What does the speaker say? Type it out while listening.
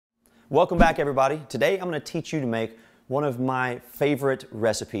Welcome back, everybody. Today I'm going to teach you to make one of my favorite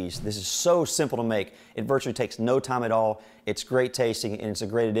recipes. This is so simple to make. It virtually takes no time at all. It's great tasting and it's a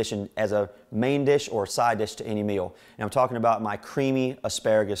great addition as a main dish or side dish to any meal. And I'm talking about my creamy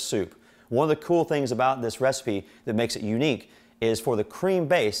asparagus soup. One of the cool things about this recipe that makes it unique is for the cream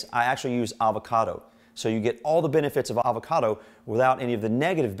base, I actually use avocado. So you get all the benefits of avocado without any of the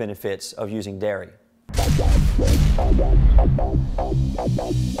negative benefits of using dairy.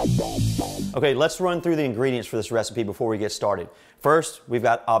 Okay, let's run through the ingredients for this recipe before we get started. First, we've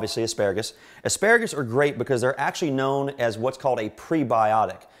got obviously asparagus. Asparagus are great because they're actually known as what's called a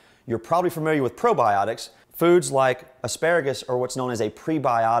prebiotic. You're probably familiar with probiotics. Foods like asparagus are what's known as a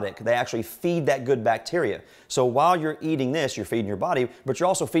prebiotic. They actually feed that good bacteria. So while you're eating this, you're feeding your body, but you're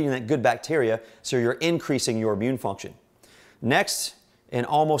also feeding that good bacteria, so you're increasing your immune function. Next, and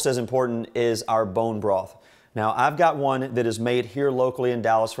almost as important, is our bone broth. Now, I've got one that is made here locally in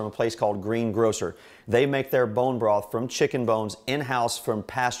Dallas from a place called Green Grocer. They make their bone broth from chicken bones in-house from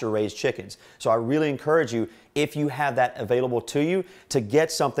pasture-raised chickens. So I really encourage you, if you have that available to you, to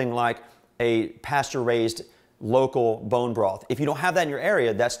get something like a pasture-raised local bone broth. If you don't have that in your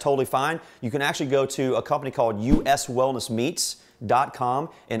area, that's totally fine. You can actually go to a company called uswellnessmeats.com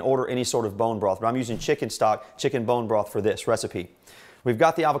and order any sort of bone broth. But I'm using chicken stock, chicken bone broth for this recipe. We've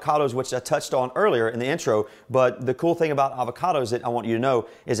got the avocados, which I touched on earlier in the intro, but the cool thing about avocados that I want you to know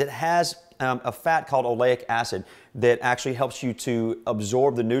is it has a fat called oleic acid that actually helps you to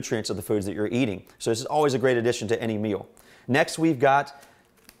absorb the nutrients of the foods that you're eating. So this is always a great addition to any meal. Next, we've got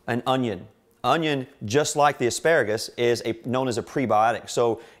an onion. Onion, just like the asparagus, is known as a prebiotic.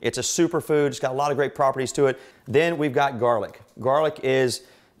 So it's a superfood. It's got a lot of great properties to it. Then we've got garlic. Garlic is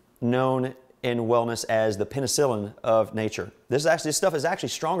known in wellness as the penicillin of nature. This stuff is actually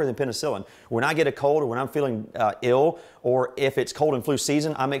stronger than penicillin. When I get a cold or when I'm feeling ill, or if it's cold and flu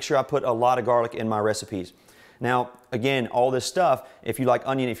season, I make sure I put a lot of garlic in my recipes. Now, again, all this stuff, if you like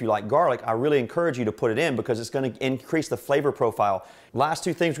onion, if you like garlic, I really encourage you to put it in because it's going to increase the flavor profile. Last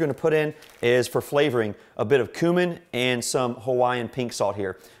two things we're going to put in is for flavoring, a bit of cumin and some Hawaiian pink salt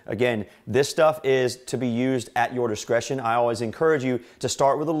here. Again, this stuff is to be used at your discretion. I always encourage you to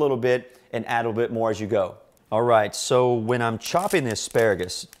start with a little bit and add a little bit more as you go. All right, so when I'm chopping the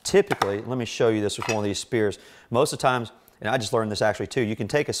asparagus, typically, let me show you this with one of these spears. Most of the times, and I just learned this actually too, you can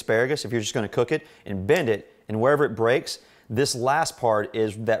take asparagus, if you're just going to cook it, and bend it, and wherever it breaks, this last part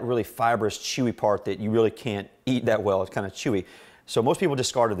is that really fibrous, chewy part that you really can't eat that well. It's kind of chewy. So most people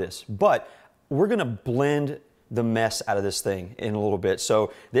discarded this, but we're going to blend the mess out of this thing in a little bit.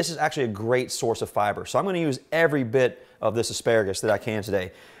 So this is actually a great source of fiber. So I'm going to use every bit of this asparagus that I can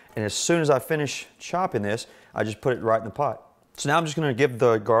today. And as soon as I finish chopping this, I just put it right in the pot. So now I'm just going to give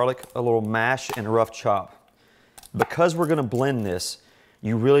the garlic a little mash and a rough chop. Because we're going to blend this,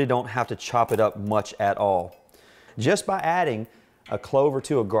 you really don't have to chop it up much at all. Just by adding a clove or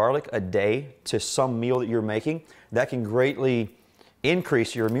two of garlic a day to some meal that you're making, that can greatly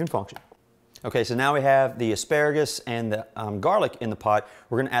increase your immune function. Okay, so now we have the asparagus and the garlic in the pot.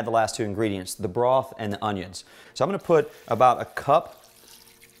 We're going to add the last two ingredients, the broth and the onions. So I'm going to put about a cup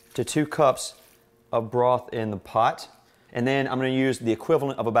to 2 cups of broth in the pot, and then I'm going to use the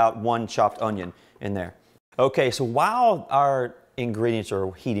equivalent of about 1 chopped onion in there. Okay, so while our ingredients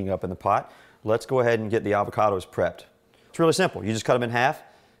are heating up in the pot, let's go ahead and get the avocados prepped. It's really simple. You just cut them in half,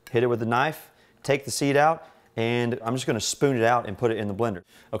 hit it with a knife, take the seed out, and I'm just going to spoon it out and put it in the blender.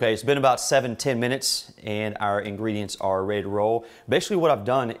 Okay, it's been about 7-10 minutes and our ingredients are ready to roll. Basically what I've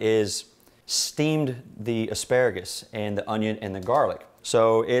done is steamed the asparagus and the onion and the garlic.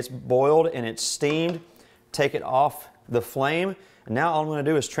 So it's boiled and it's steamed. Take it off the flame, and now all I'm going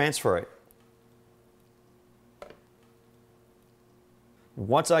to do is transfer it.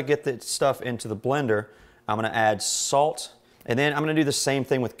 Once I get the stuff into the blender, I'm going to add salt, and then I'm going to do the same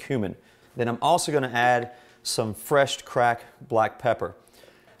thing with cumin. Then I'm also going to add some fresh cracked black pepper.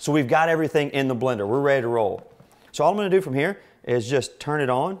 So we've got everything in the blender. We're ready to roll. So all I'm going to do from here is just turn it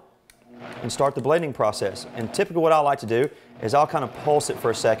on and start the blending process. And typically what I like to do is I'll kind of pulse it for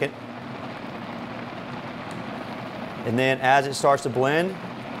a second. And then as it starts to blend,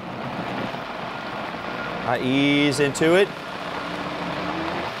 I ease into it.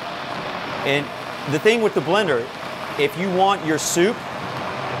 And the thing with the blender, if you want your soup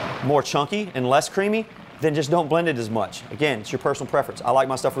more chunky and less creamy, then just don't blend it as much. Again, it's your personal preference. I like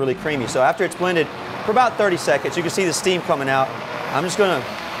my stuff really creamy. So after it's blended for about 30 seconds, you can see the steam coming out. I'm just gonna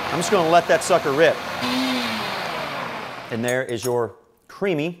let that sucker rip. And there is your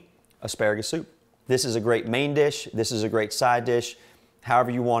creamy asparagus soup. This is a great main dish. This is a great side dish.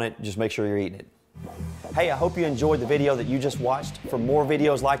 However you want it, just make sure you're eating it. Hey, I hope you enjoyed the video that you just watched. For more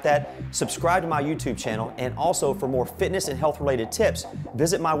videos like that, subscribe to my YouTube channel, and also for more fitness and health related tips,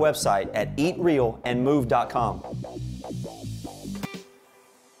 visit my website at eatrealandmove.com.